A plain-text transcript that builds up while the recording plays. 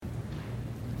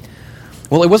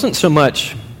Well, it wasn't so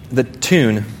much the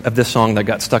tune of this song that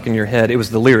got stuck in your head. It was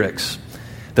the lyrics.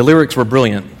 The lyrics were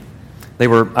brilliant. They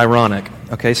were ironic.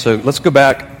 Okay, so let's go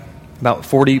back about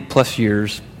 40 plus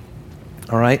years.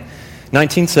 All right,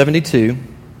 1972,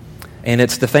 and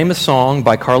it's the famous song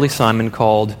by Carly Simon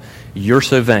called "You're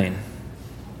So Vain."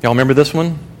 Y'all remember this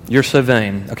one? You're so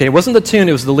vain. Okay, it wasn't the tune,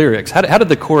 it was the lyrics. How did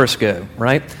the chorus go,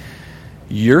 right?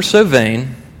 You're so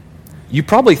vain, you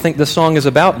probably think this song is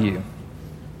about you.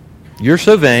 You're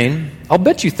so vain, I'll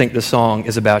bet you think this song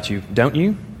is about you, don't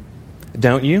you?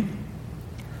 Don't you?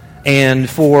 And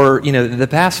for, the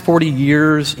past 40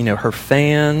 years, her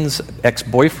fans,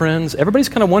 ex-boyfriends, everybody's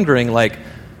kind of wondering, like,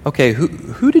 okay,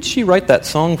 who did she write that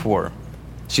song for?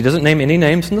 She doesn't name any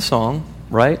names in the song,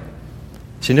 right?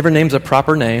 She never names a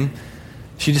proper name.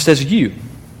 She just says,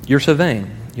 you're so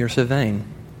vain, you're so vain.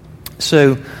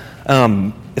 So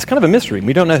it's kind of a mystery.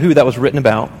 We don't know who that was written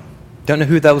about, don't know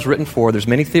who that was written for. There's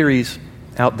many theories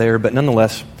out there, but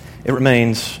nonetheless, it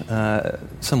remains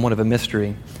somewhat of a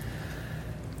mystery.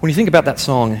 When you think about that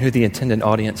song and who the intended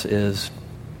audience is,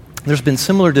 there's been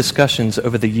similar discussions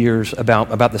over the years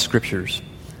about the Scriptures.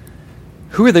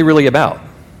 Who are they really about?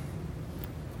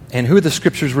 And who are the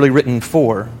Scriptures really written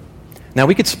for? Now,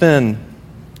 we could spend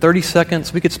 30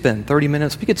 seconds, we could spend 30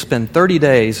 minutes, we could spend 30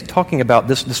 days talking about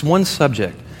this one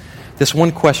subject, this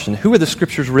one question. Who are the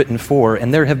Scriptures written for?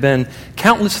 And there have been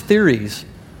countless theories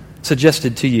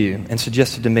suggested to you and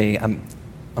suggested to me. I'm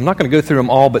not going to go through them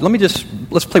all, but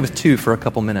let's play with two for a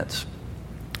couple minutes.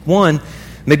 One,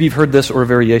 maybe you've heard this or a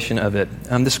variation of it.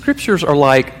 The Scriptures are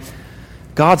like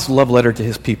God's love letter to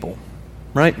His people,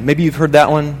 right? Maybe you've heard that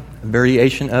one, a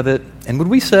variation of it. And would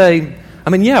we say,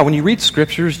 when you read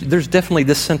Scriptures, there's definitely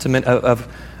this sentiment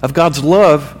of God's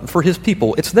love for His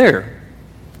people. It's there.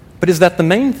 But is that the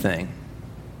main thing?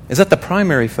 Is that the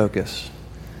primary focus?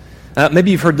 Maybe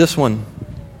you've heard this one.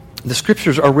 The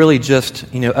Scriptures are really just,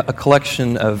 a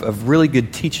collection of really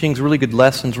good teachings, really good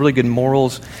lessons, really good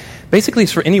morals. Basically,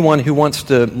 it's for anyone who wants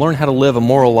to learn how to live a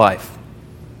moral life,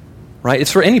 right?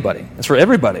 It's for anybody. It's for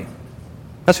everybody.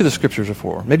 That's who the Scriptures are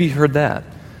for. Maybe you've heard that.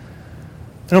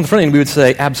 And on the front end, we would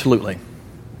say, absolutely,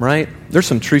 right? There's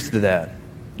some truth to that.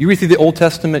 You read through the Old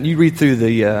Testament, you read through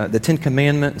the Ten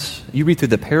Commandments, you read through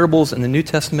the parables in the New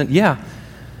Testament. Yeah.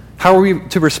 How are we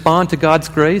to respond to God's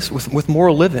grace? With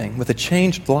moral living, with a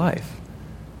changed life.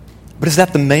 But is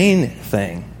that the main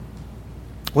thing?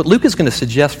 What Luke is going to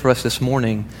suggest for us this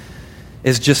morning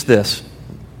is just this.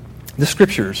 The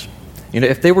Scriptures,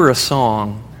 if they were a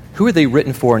song, who are they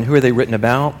written for and who are they written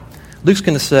about? Luke's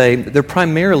going to say they're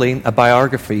primarily a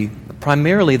biography.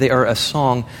 Primarily they are a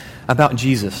song about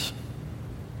Jesus,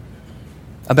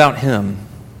 about Him,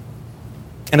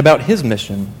 and about His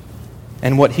mission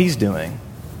and what He's doing.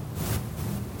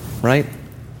 Right?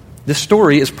 This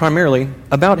story is primarily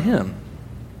about Him.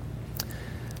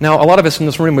 Now, a lot of us in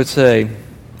this room would say,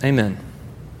 amen,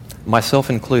 myself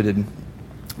included.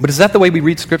 But is that the way we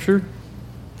read Scripture?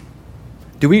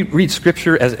 Do we read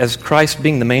Scripture as Christ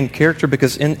being the main character?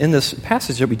 Because in this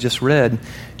passage that we just read,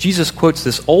 Jesus quotes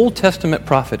this Old Testament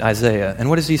prophet, Isaiah. And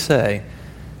what does he say?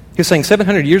 He was saying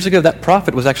 700 years ago, that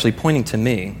prophet was actually pointing to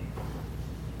me.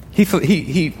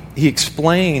 He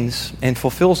explains and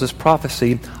fulfills this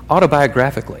prophecy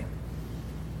autobiographically.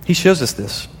 He shows us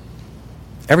this.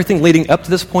 Everything leading up to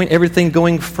this point, everything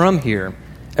going from here,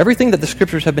 everything that the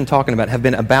Scriptures have been talking about have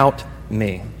been about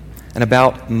me and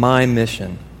about my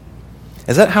mission.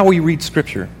 Is that how we read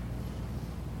Scripture?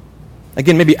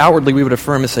 Again, maybe outwardly we would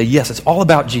affirm and say, yes, it's all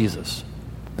about Jesus.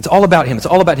 It's all about Him. It's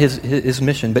all about His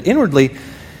mission. But inwardly,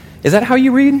 is that how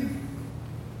you read?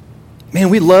 Man,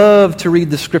 we love to read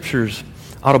the Scriptures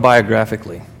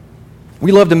autobiographically.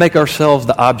 We love to make ourselves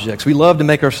the objects. We love to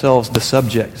make ourselves the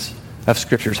subjects of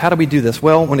Scriptures. How do we do this?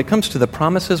 Well, when it comes to the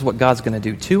promises, what God's going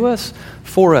to do to us,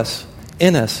 for us,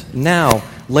 in us, now,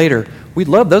 later, we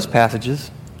love those passages.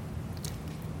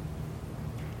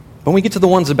 When we get to the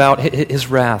ones about His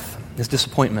wrath, His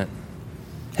disappointment,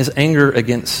 His anger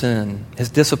against sin, His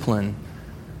discipline,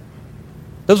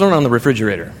 those aren't on the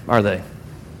refrigerator, are they?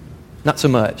 Not so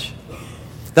much.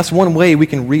 That's one way we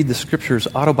can read the Scriptures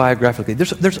autobiographically.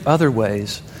 There's other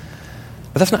ways,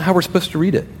 but that's not how we're supposed to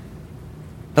read it.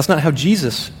 That's not how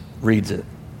Jesus reads it.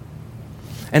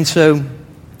 And so,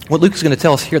 what Luke is going to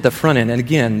tell us here at the front end, and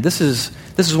again, this is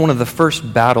one of the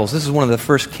first battles, this is one of the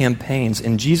first campaigns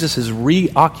in Jesus'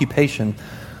 reoccupation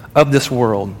of this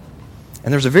world.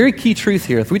 And there's a very key truth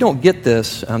here. If we don't get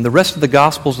this, the rest of the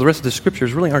Gospels, the rest of the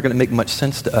Scriptures really aren't going to make much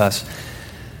sense to us.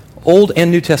 Old and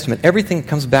New Testament, everything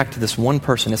comes back to this one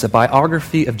person. It's a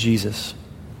biography of Jesus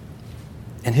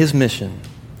and His mission.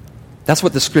 That's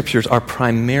what the Scriptures are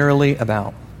primarily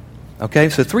about. Okay,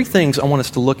 so three things I want us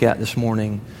to look at this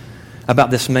morning about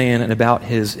this man and about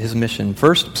his mission.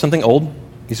 First, something old.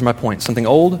 These are my points. Something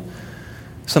old,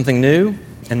 something new,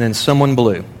 and then someone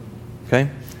blue. Okay?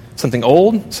 Something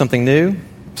old, something new,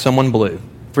 someone blue.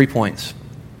 3 points.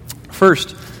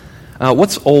 First,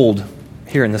 what's old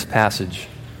here in this passage?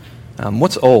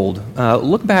 What's old?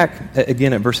 Look back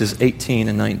again at verses 18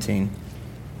 and 19.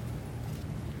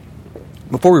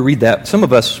 Before we read that, some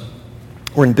of us,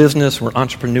 we're in business, we're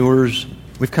entrepreneurs,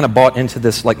 we've kind of bought into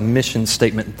this like mission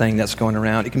statement thing that's going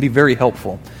around. It can be very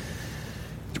helpful.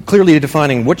 Clearly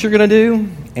defining what you're going to do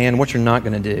and what you're not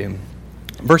going to do.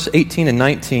 Verse 18 and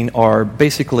 19 are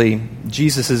basically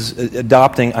Jesus is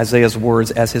adopting Isaiah's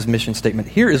words as his mission statement.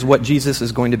 Here is what Jesus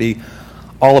is going to be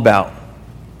all about.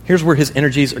 Here's where his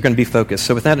energies are going to be focused.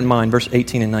 So with that in mind, verse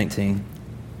 18 and 19,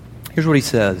 here's what he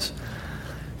says.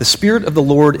 The Spirit of the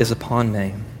Lord is upon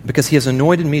me, because he has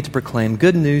anointed me to proclaim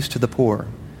good news to the poor.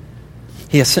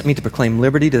 He has sent me to proclaim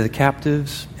liberty to the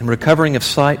captives and recovering of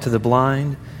sight to the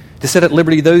blind, to set at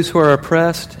liberty those who are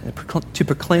oppressed, and to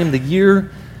proclaim the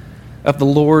year of the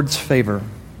Lord's favor.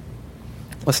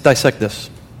 Let's dissect this.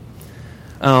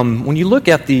 When you look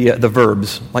at the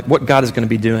verbs, like what God is going to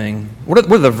be doing, what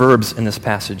are the verbs in this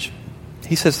passage?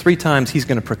 He says 3 times he's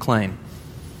going to proclaim.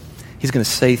 He's going to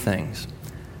say things.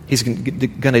 He's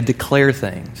going to declare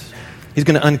things. He's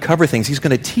going to uncover things. He's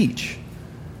going to teach.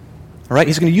 All right?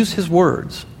 He's going to use his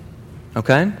words.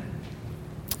 Okay?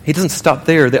 He doesn't stop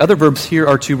there. The other verbs here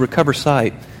are to recover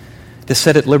sight, to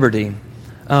set at liberty.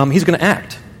 He's going to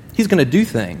act. He's going to do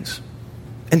things,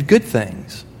 and good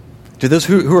things. To those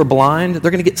who are blind,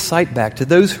 they're going to get sight back. To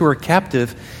those who are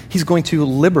captive, he's going to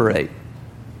liberate.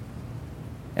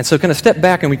 And so kind of step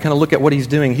back and we kind of look at what he's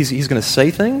doing. He's going to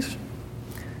say things.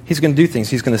 He's going to do things.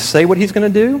 He's going to say what he's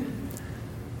going to do,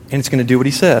 and he's going to do what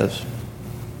he says.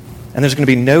 And there's going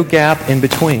to be no gap in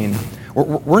between.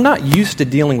 We're not used to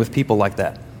dealing with people like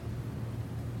that.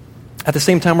 At the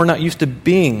same time, we're not used to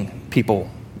being people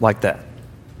like that.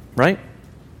 Right?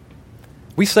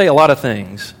 We say a lot of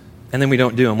things, and then we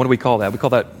don't do them. What do we call that? We call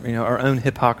that, our own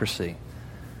hypocrisy.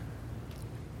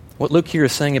 What Luke here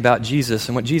is saying about Jesus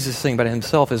and what Jesus is saying about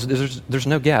himself is there's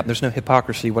no gap. There's no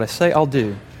hypocrisy. What I say, I'll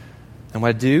do. And what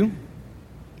I do,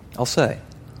 I'll say.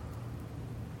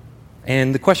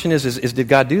 And the question is did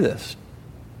God do this?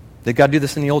 Did God do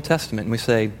this in the Old Testament? And we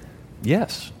say,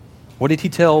 yes. What did he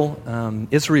tell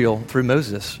Israel through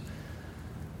Moses?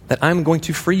 That I'm going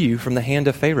to free you from the hand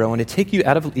of Pharaoh and to take you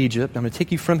out of Egypt. I'm going to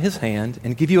take you from his hand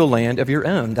and give you a land of your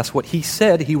own. That's what he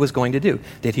said he was going to do.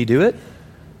 Did he do it?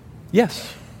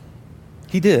 Yes,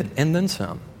 he did, and then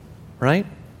some, right?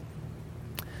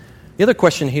 The other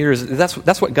question here is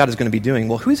that's what God is going to be doing.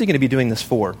 Well, who is he going to be doing this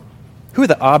for? Who are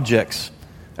the objects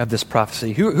of this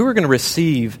prophecy? Who are going to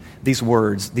receive these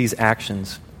words, these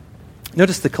actions?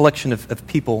 Notice the collection of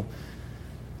people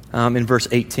in verse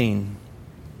 18.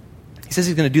 He says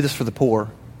he's going to do this for the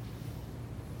poor,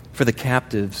 for the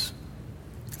captives,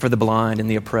 for the blind and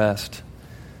the oppressed.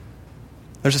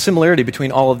 There's a similarity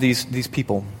between all of these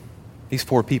people, these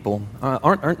 4 people.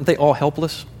 Aren't they all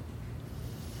helpless?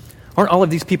 Aren't all of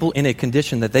these people in a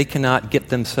condition that they cannot get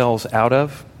themselves out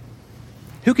of?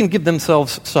 Who can give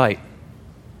themselves sight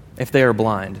if they are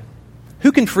blind?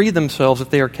 Who can free themselves if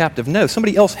they are captive? No,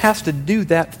 somebody else has to do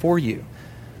that for you,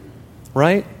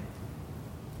 right?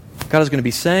 God is going to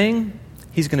be saying,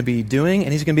 he's going to be doing,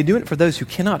 and he's going to be doing it for those who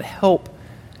cannot help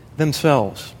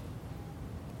themselves.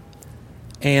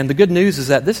 And the good news is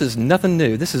that this is nothing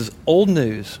new. This is old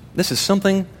news. This is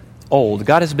something old.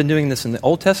 God has been doing this in the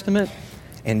Old Testament,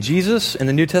 and Jesus in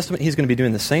the New Testament, he's going to be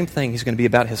doing the same thing. He's going to be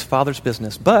about his Father's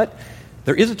business. But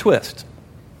there is a twist.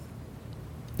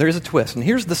 There is a twist. And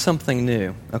here's the something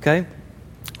new, okay?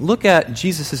 Look at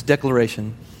Jesus'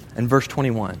 declaration in verse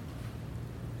 21.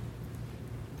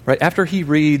 Right after he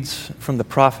reads from the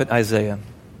prophet Isaiah,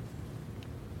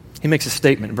 he makes a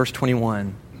statement in verse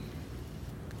 21.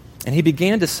 And he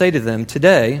began to say to them,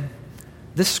 today,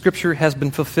 this scripture has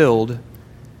been fulfilled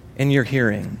in your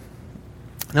hearing.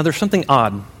 Now there's something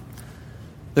odd.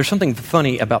 There's something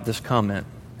funny about this comment.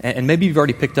 And maybe you've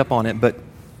already picked up on it, but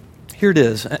here it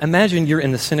is. Imagine you're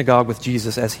in the synagogue with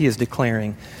Jesus as he is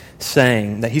declaring,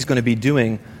 saying that he's going to be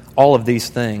doing all of these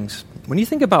things. When you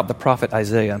think about the prophet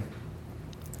Isaiah,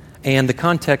 and the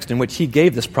context in which he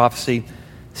gave this prophecy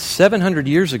 700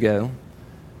 years ago,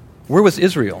 where was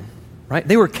Israel? Right?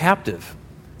 They were captive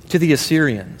to the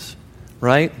Assyrians,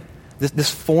 right?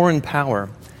 This foreign power.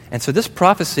 And so this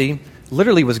prophecy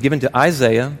literally was given to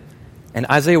Isaiah, and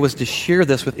Isaiah was to share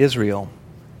this with Israel,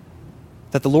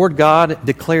 that the Lord God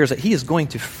declares that he is going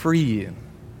to free you.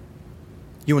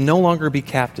 You will no longer be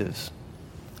captives,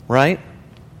 right?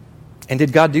 And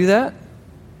did God do that?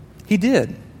 He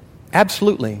did.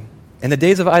 Absolutely. In the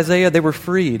days of Isaiah, they were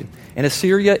freed. And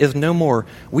Assyria is no more.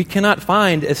 We cannot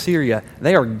find Assyria.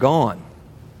 They are gone.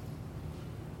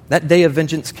 That day of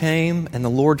vengeance came, and the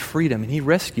Lord freed him, and he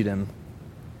rescued him.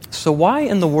 So why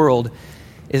in the world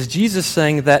is Jesus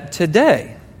saying that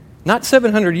today, not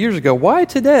 700 years ago, why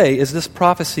today is this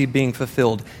prophecy being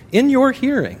fulfilled in your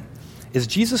hearing? Is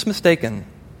Jesus mistaken?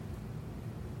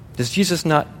 Does Jesus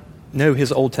not know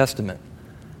his Old Testament?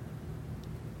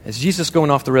 Is Jesus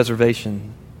going off the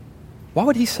reservation? Why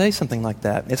would he say something like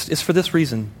that? It's for this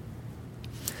reason.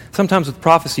 Sometimes with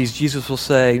prophecies, Jesus will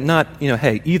say, not,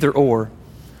 hey, either or.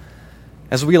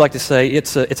 As we like to say,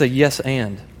 it's a yes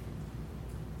and.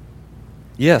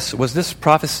 Yes, was this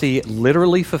prophecy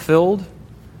literally fulfilled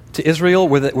to Israel?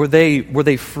 Were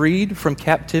they freed from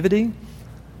captivity?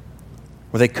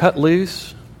 Were they cut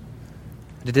loose?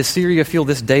 Did Assyria feel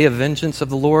this day of vengeance of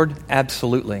the Lord?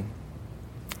 Absolutely.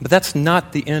 But that's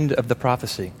not the end of the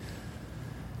prophecy.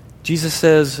 Jesus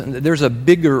says there's a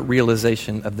bigger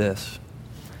realization of this.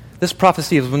 This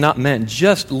prophecy was not meant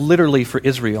just literally for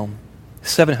Israel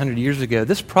 700 years ago.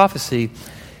 This prophecy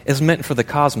is meant for the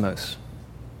cosmos.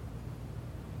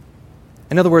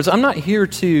 In other words, I'm not here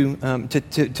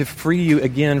to free you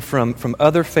again from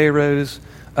other pharaohs,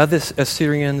 other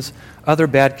Assyrians, other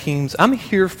bad kings. I'm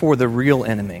here for the real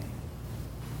enemy.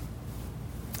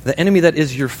 The enemy that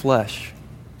is your flesh.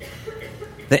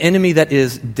 The enemy that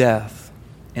is death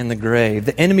and the grave.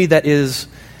 The enemy that is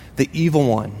the evil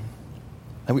one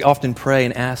that we often pray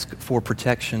and ask for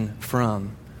protection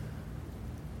from.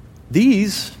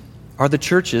 These are the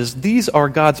churches, these are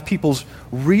God's people's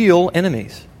real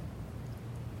enemies.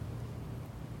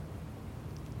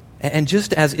 And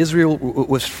just as Israel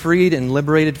was freed and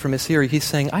liberated from Assyria, he's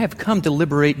saying, I have come to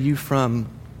liberate you from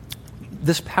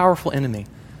this powerful enemy.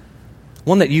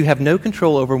 One that you have no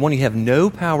control over, one you have no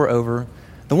power over,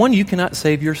 the one you cannot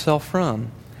save yourself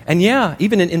from. And yeah,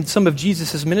 even in some of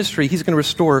Jesus' ministry, he's going to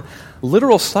restore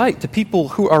literal sight to people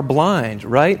who are blind,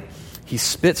 right? He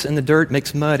spits in the dirt,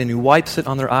 makes mud, and he wipes it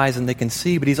on their eyes and they can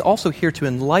see. But he's also here to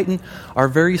enlighten our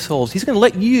very souls. He's going to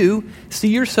let you see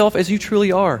yourself as you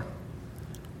truly are,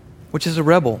 which is a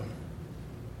rebel,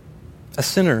 a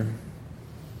sinner,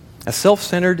 a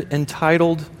self-centered,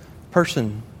 entitled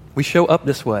person. We show up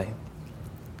this way.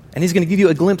 And he's going to give you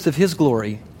a glimpse of his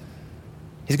glory.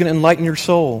 He's going to enlighten your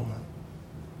soul.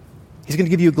 He's going to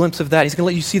give you a glimpse of that. He's going to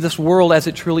let you see this world as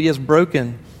it truly is,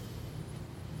 broken,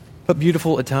 but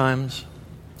beautiful at times.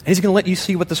 And he's going to let you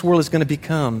see what this world is going to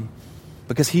become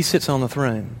because he sits on the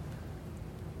throne.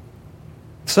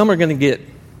 Some are going to get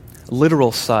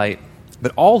literal sight,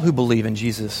 but all who believe in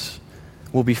Jesus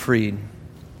will be freed.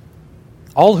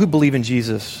 All who believe in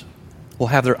Jesus will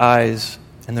have their eyes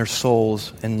and their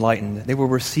souls enlightened. They will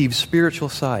receive spiritual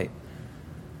sight.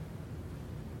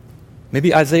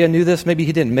 Maybe Isaiah knew this, maybe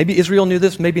he didn't. Maybe Israel knew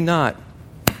this, maybe not.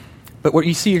 But what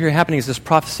you see here happening is this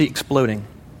prophecy exploding,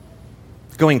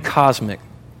 going cosmic,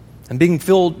 and being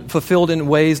fulfilled in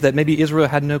ways that maybe Israel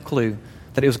had no clue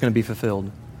that it was going to be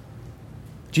fulfilled.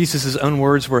 Jesus' own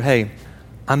words were, hey,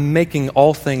 I'm making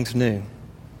all things new.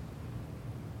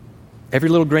 Every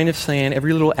little grain of sand,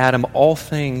 every little atom, all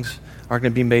things are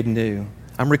going to be made new.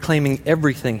 I'm reclaiming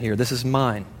everything here. This is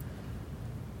mine.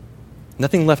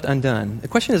 Nothing left undone. The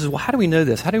question is, well, how do we know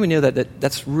this? How do we know that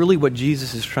that's really what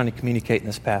Jesus is trying to communicate in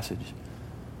this passage?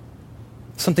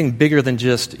 Something bigger than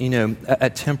just,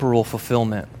 a temporal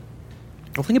fulfillment.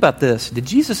 Well, think about this. Did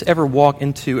Jesus ever walk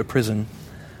into a prison,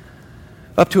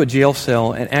 up to a jail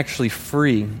cell, and actually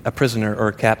free a prisoner or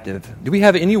a captive? Do we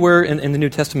have anywhere in the New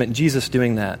Testament Jesus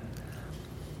doing that?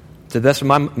 To the best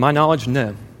of my knowledge,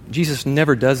 no. Jesus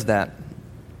never does that.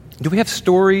 Do we have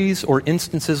stories or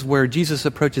instances where Jesus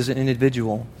approaches an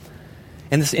individual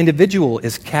and this individual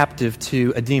is captive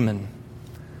to a demon,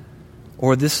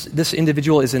 or this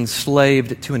individual is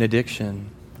enslaved to an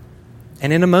addiction,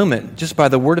 and in a moment, just by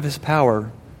the word of his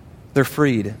power, they're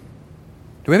freed? Do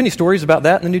we have any stories about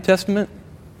that in the New Testament?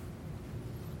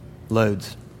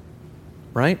 Loads,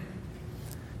 right?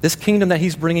 This kingdom that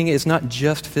he's bringing is not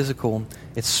just physical,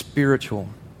 it's spiritual.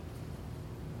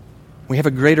 We have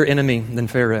a greater enemy than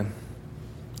Pharaoh,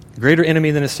 a greater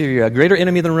enemy than Assyria, a greater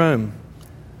enemy than Rome.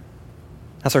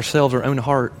 That's ourselves, our own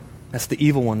heart. That's the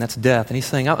evil one. That's death. And he's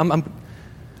saying,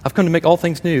 I've come to make all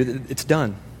things new. It's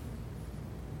done.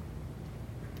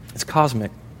 It's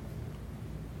cosmic.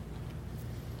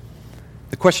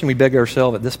 The question we beg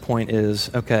ourselves at this point is,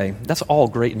 okay, that's all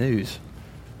great news.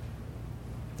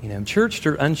 Churched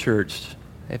or unchurched,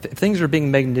 if things are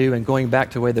being made new and going back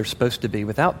to the way they're supposed to be,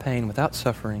 without pain, without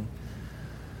suffering,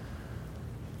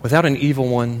 without an evil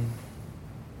one,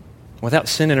 without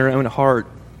sin in our own heart,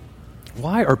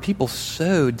 why are people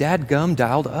so dadgum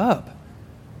dialed up?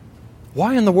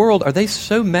 Why in the world are they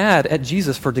so mad at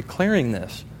Jesus for declaring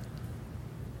this?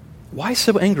 Why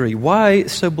so angry? Why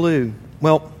so blue?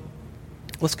 Well,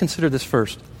 let's consider this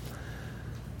first.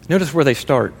 Notice where they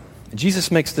start.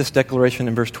 Jesus makes this declaration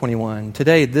in verse 21.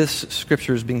 Today, this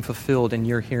scripture is being fulfilled in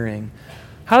your hearing.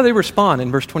 How do they respond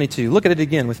in verse 22? Look at it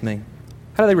again with me.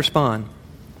 How do they respond?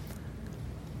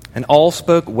 And all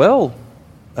spoke well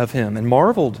of him and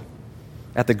marveled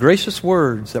at the gracious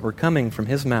words that were coming from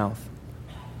his mouth.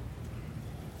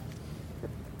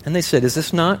 And they said, is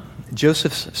this not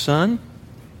Joseph's son?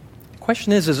 The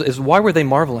question is why were they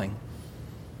marveling?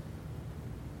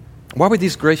 Why were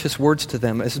these gracious words to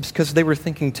them? It's because they were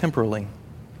thinking temporally.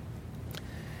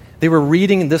 They were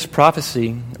reading this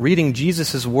prophecy, reading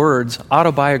Jesus' words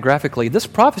autobiographically. This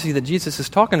prophecy that Jesus is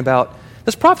talking about,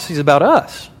 this prophecy is about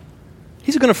us.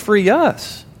 He's going to free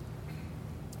us,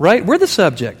 right? We're the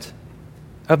subject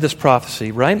of this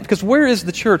prophecy, right? Because where is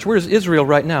the church? Where is Israel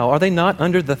right now? Are they not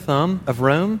under the thumb of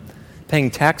Rome, paying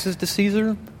taxes to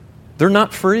Caesar? They're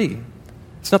not free.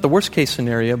 It's not the worst case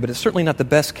scenario, but it's certainly not the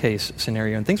best case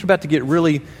scenario. And things are about to get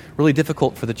really, really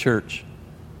difficult for the church,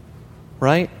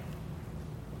 right?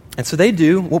 And so they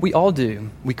do what we all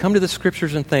do. We come to the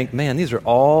scriptures and think, man, these are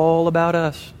all about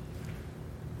us.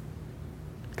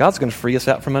 God's going to free us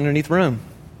out from underneath Rome.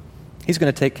 He's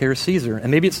going to take care of Caesar. And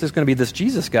maybe it's just going to be this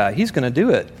Jesus guy. He's going to do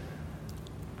it.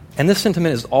 And this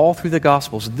sentiment is all through the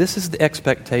Gospels. This is the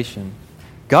expectation.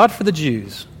 God for the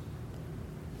Jews.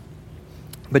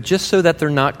 But just so that they're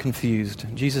not confused,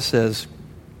 Jesus says,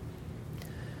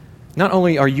 not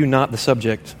only are you not the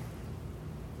subject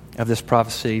of this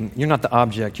prophecy, you're not the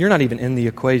object. You're not even in the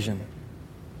equation.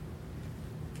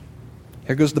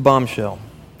 Here goes the bombshell.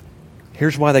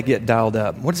 Here's why they get dialed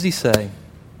up. What does he say?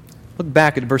 Look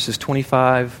back at verses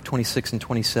 25, 26, and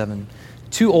 27.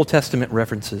 2 Old Testament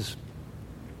references.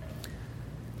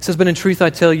 It says, but in truth I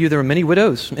tell you, there were many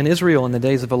widows in Israel in the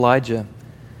days of Elijah,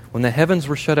 when the heavens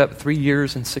were shut up 3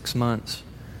 years and 6 months,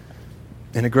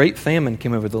 and a great famine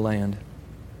came over the land.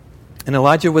 And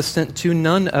Elijah was sent to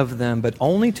none of them, but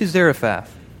only to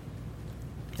Zarephath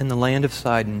in the land of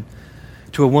Sidon,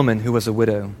 to a woman who was a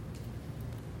widow.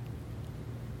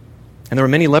 And there were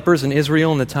many lepers in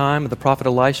Israel in the time of the prophet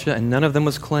Elisha, and none of them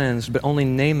was cleansed, but only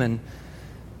Naaman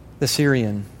the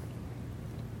Syrian.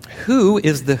 Who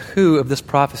is the who of this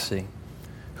prophecy?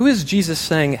 Who is Jesus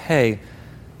saying, hey,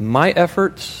 my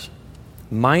efforts,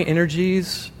 my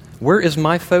energies, where is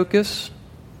my focus?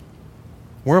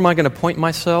 Where am I going to point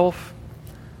myself?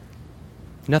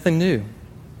 Nothing new.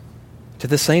 To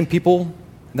the same people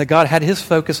that God had his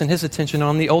focus and his attention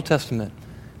on in the Old Testament,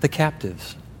 the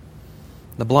captives,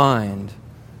 the blind,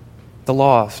 the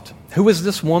lost. Who was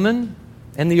this woman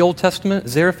in the Old Testament,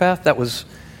 Zarephath, that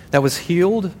was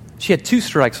healed? She had 2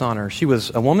 strikes on her. She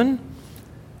was a woman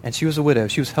and she was a widow.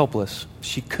 She was helpless.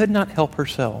 She could not help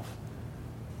herself.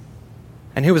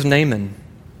 And who was Naaman,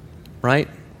 right?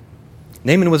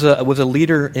 Naaman was a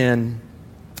leader in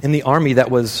the army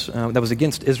that was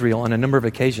against Israel on a number of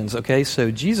occasions. Okay, so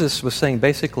Jesus was saying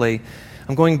basically,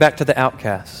 I'm going back to the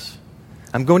outcasts.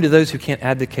 I'm going to those who can't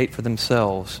advocate for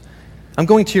themselves. I'm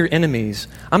going to your enemies.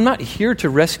 I'm not here to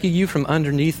rescue you from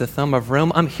underneath the thumb of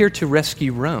Rome. I'm here to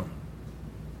rescue Rome.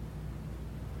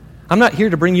 I'm not here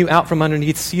to bring you out from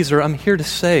underneath Caesar. I'm here to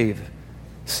save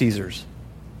Caesars.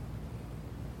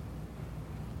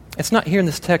 It's not here in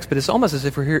this text, but it's almost as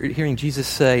if we're hearing Jesus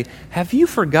say, have you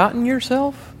forgotten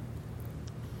yourself?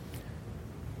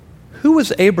 Who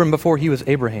was Abram before he was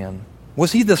Abraham?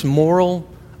 Was he this moral,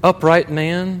 upright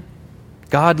man,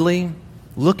 godly,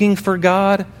 looking for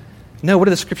God? No, what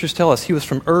do the scriptures tell us? He was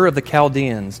from Ur of the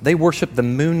Chaldeans. They worshiped the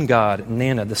moon god,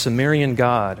 Nana, the Sumerian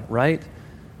god, right?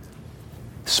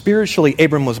 Spiritually,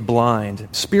 Abram was blind.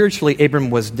 Spiritually, Abram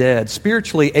was dead.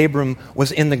 Spiritually, Abram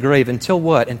was in the grave. Until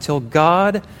what? Until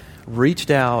God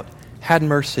reached out, had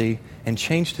mercy, and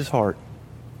changed his heart.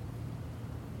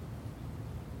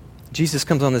 Jesus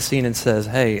comes on the scene and says,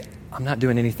 hey, I'm not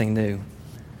doing anything new.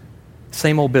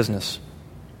 Same old business.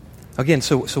 Again,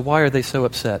 so why are they so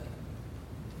upset?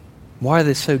 Why are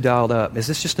they so dialed up? Is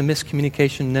this just a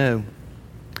miscommunication? No.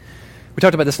 We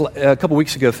talked about this a couple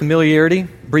weeks ago. Familiarity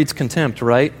breeds contempt,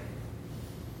 right?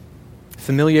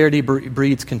 Familiarity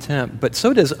breeds contempt, but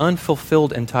so does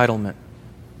unfulfilled entitlement.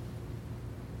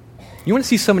 You want to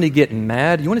see somebody get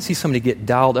mad? You want to see somebody get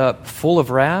dialed up, full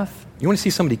of wrath? You want to see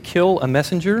somebody kill a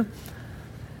messenger?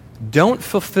 Don't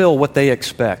fulfill what they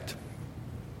expect.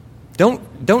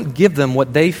 Don't give them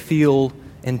what they feel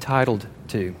entitled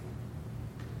to.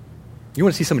 You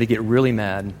want to see somebody get really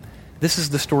mad? This is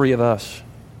the story of us.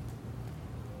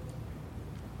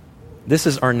 This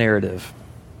is our narrative.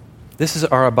 This is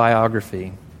our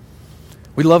biography.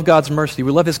 We love God's mercy.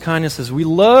 We love His kindnesses. We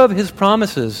love His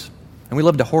promises. And we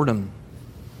love to hoard them.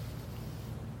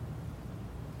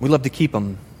 We love to keep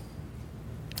them.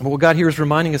 And what God here is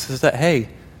reminding us is that, hey,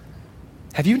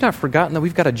 have you not forgotten that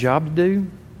we've got a job to do?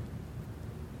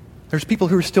 There's people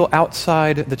who are still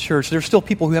outside the church. There's still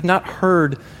people who have not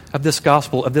heard of this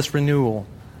gospel, of this renewal.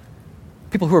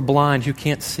 People who are blind, who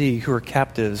can't see, who are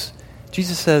captives.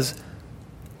 Jesus says,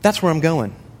 that's where I'm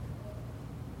going.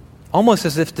 Almost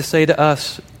as if to say to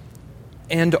us,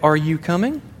 and are you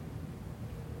coming?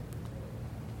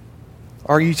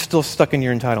 Are you still stuck in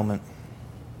your entitlement?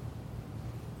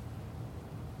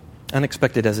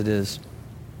 Unexpected as it is.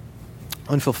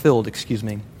 Unfulfilled,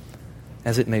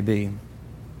 as it may be.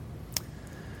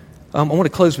 I want to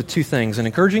close with two things. An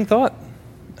encouraging thought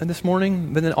this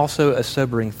morning, but then also a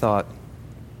sobering thought.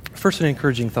 First, an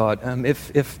encouraging thought.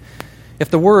 If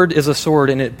the word is a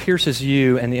sword and it pierces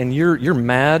you and you're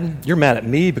mad at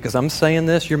me because I'm saying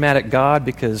this, you're mad at God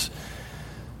because,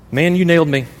 man, you nailed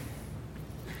me.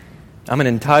 I'm an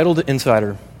entitled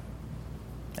insider.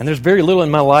 And there's very little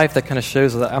in my life that kind of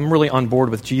shows that I'm really on board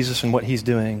with Jesus and what He's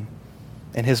doing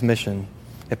and His mission.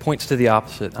 It points to the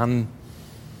opposite.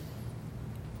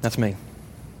 That's me.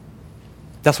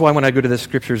 That's why when I go to the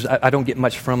Scriptures, I don't get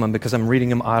much from them because I'm reading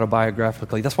them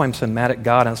autobiographically. That's why I'm so mad at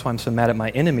God, and that's why I'm so mad at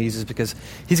my enemies, is because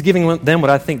He's giving them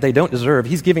what I think they don't deserve.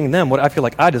 He's giving them what I feel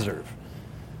like I deserve.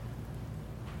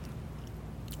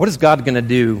 What is God going to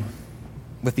do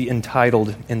with the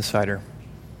entitled insider?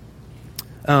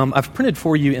 I've printed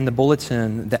for you in the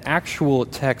bulletin the actual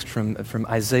text from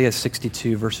Isaiah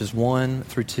 62, verses 1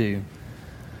 through 2.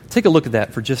 Take a look at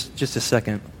that for just a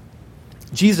second.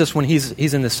 Jesus, when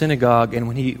he's in the synagogue and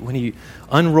when he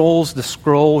unrolls the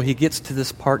scroll, he gets to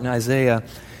this part in Isaiah.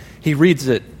 He reads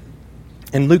it,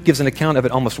 and Luke gives an account of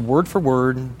it almost word for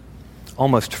word,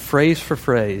 almost phrase for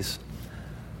phrase.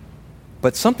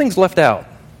 But something's left out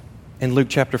in Luke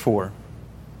chapter 4.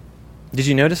 Did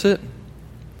you notice it?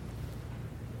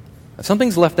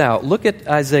 Something's left out. Look at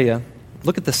Isaiah.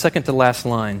 Look at the second to last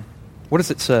line. What does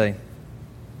it say?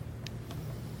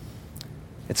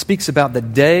 It speaks about the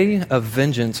day of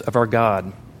vengeance of our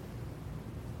God.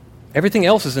 Everything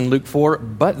else is in Luke 4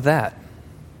 but that.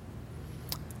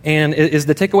 And is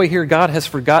the takeaway here God has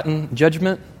forgotten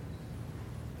judgment?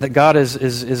 That God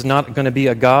is not going to be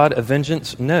a God of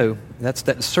vengeance? No,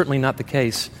 that's certainly not the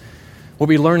case. What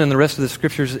we learn in the rest of the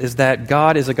Scriptures is that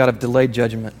God is a God of delayed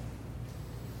judgment.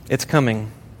 It's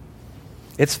coming.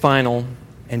 It's final.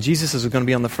 And Jesus is going to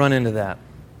be on the front end of that.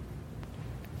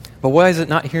 But why is it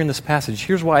not here in this passage?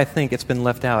 Here's why I think it's been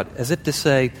left out. As if to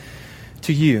say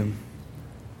to you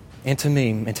and to me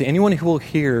and to anyone who will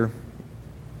hear,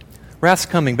 wrath's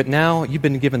coming, but now you've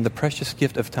been given the precious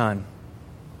gift of time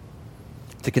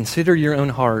to consider your own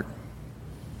heart,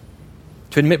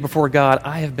 to admit before God,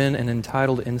 I have been an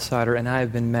entitled insider and I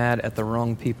have been mad at the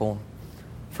wrong people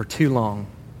for too long.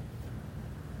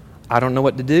 I don't know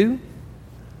what to do.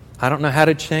 I don't know how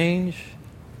to change.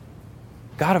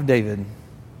 God of David,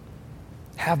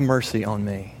 have mercy on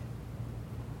me.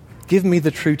 Give me the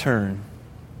true turn.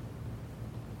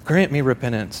 Grant me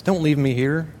repentance. Don't leave me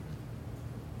here.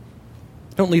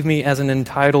 Don't leave me as an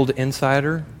entitled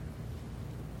insider.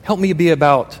 Help me be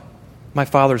about my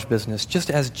Father's business, just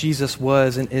as Jesus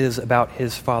was and is about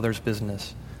His Father's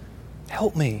business.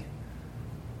 Help me.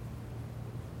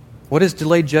 What is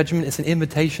delayed judgment? It's an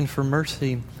invitation for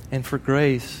mercy and for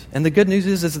grace. And the good news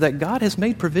is that God has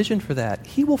made provision for that.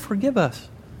 He will forgive us.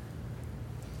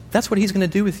 That's what He's going to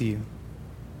do with you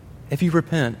if you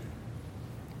repent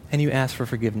and you ask for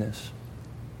forgiveness.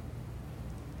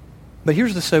 But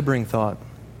here's the sobering thought.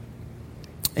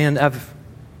 And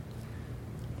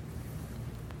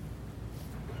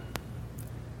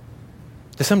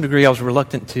to some degree, I was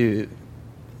reluctant to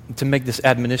make this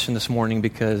admonition this morning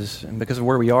because of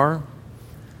where we are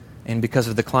and because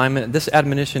of the climate. This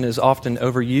admonition is often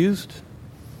overused.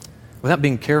 Without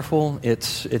being careful,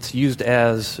 it's used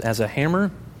as a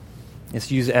hammer. It's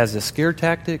used as a scare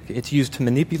tactic. It's used to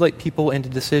manipulate people into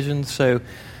decisions. So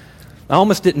I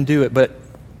almost didn't do it, but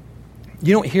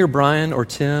you don't hear Brian or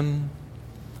Tim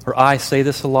or I say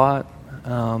this a lot,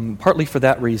 partly for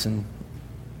that reason.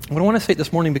 But I want to say it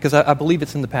this morning because I believe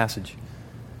it's in the passage.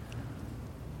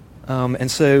 And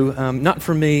so, not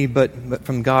from me, but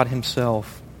from God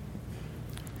Himself.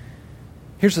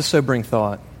 Here's the sobering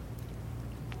thought.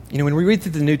 When we read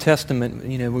through the New Testament,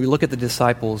 when we look at the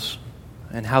disciples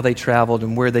and how they traveled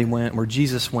and where they went, where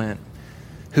Jesus went,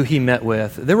 who He met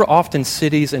with, there were often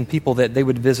cities and people that they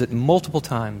would visit multiple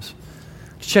times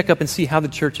to check up and see how the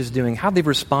church is doing, how they've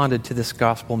responded to this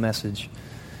gospel message.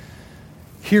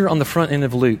 Here on the front end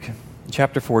of Luke,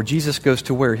 chapter 4, Jesus goes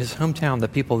to where? His hometown, the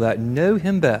people that know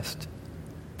him best,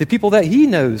 the people that he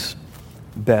knows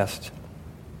best.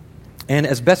 And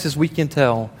as best as we can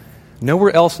tell,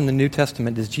 nowhere else in the New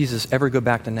Testament does Jesus ever go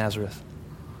back to Nazareth.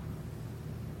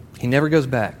 He never goes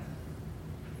back.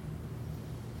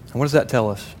 And what does that tell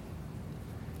us?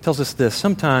 It tells us this: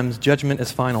 sometimes judgment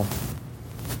is final.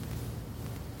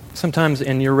 Sometimes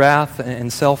in your wrath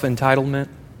and self-entitlement,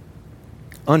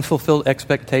 unfulfilled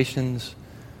expectations,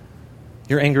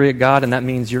 you're angry at God, and that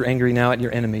means you're angry now at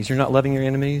your enemies. You're not loving your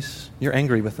enemies, you're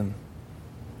angry with them,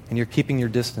 and you're keeping your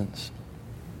distance.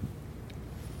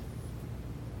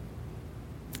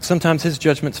 Sometimes his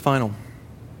judgment's final.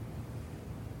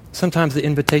 Sometimes the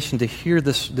invitation to hear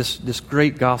this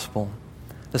great gospel,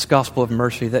 this gospel of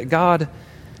mercy, that God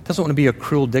doesn't want to be a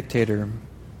cruel dictator.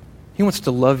 He wants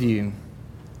to love you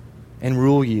and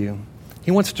rule you. He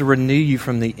wants to renew you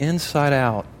from the inside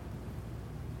out.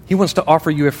 He wants to offer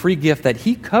you a free gift that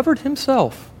he covered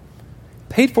himself,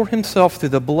 paid for himself through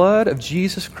the blood of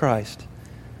Jesus Christ.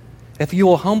 If you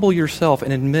will humble yourself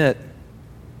and admit,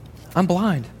 I'm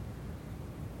blind.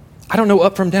 I don't know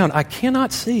up from down. I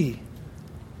cannot see.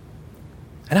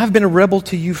 And I've been a rebel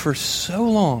to you for so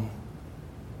long,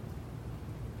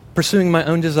 pursuing my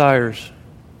own desires,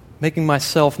 making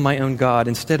myself my own God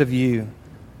instead of you.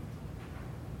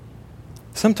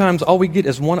 Sometimes all we get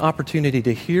is one opportunity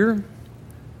to hear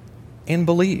and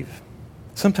believe.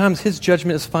 Sometimes his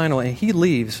judgment is final and he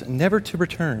leaves, never to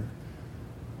return.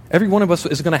 Every one of us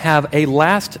is going to have a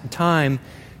last time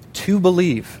to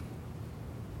believe,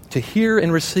 to hear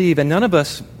and receive. And none of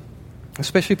us,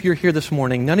 especially if you're here this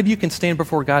morning, none of you can stand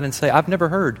before God and say, I've never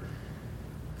heard.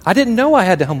 I didn't know I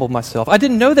had to humble myself. I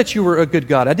didn't know that you were a good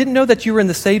God. I didn't know that you were in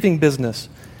the saving business,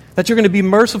 that you're going to be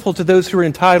merciful to those who are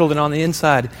entitled and on the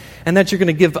inside, and that you're going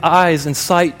to give eyes and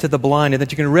sight to the blind, and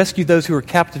that you're going to rescue those who are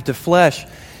captive to flesh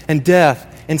and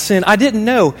death and sin. I didn't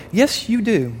know. Yes, you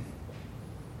do.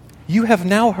 You have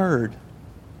now heard.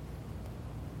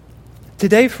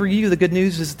 Today for you, the good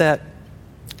news is that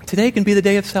today can be the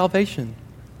day of salvation.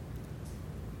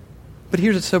 But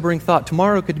here's a sobering thought.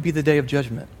 Tomorrow could be the day of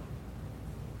judgment.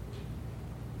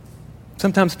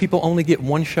 Sometimes people only get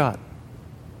one shot,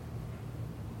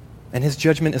 and his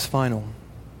judgment is final.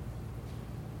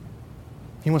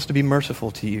 He wants to be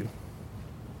merciful to you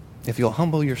if you'll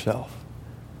humble yourself.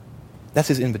 That's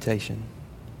his invitation.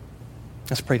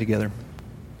 Let's pray together.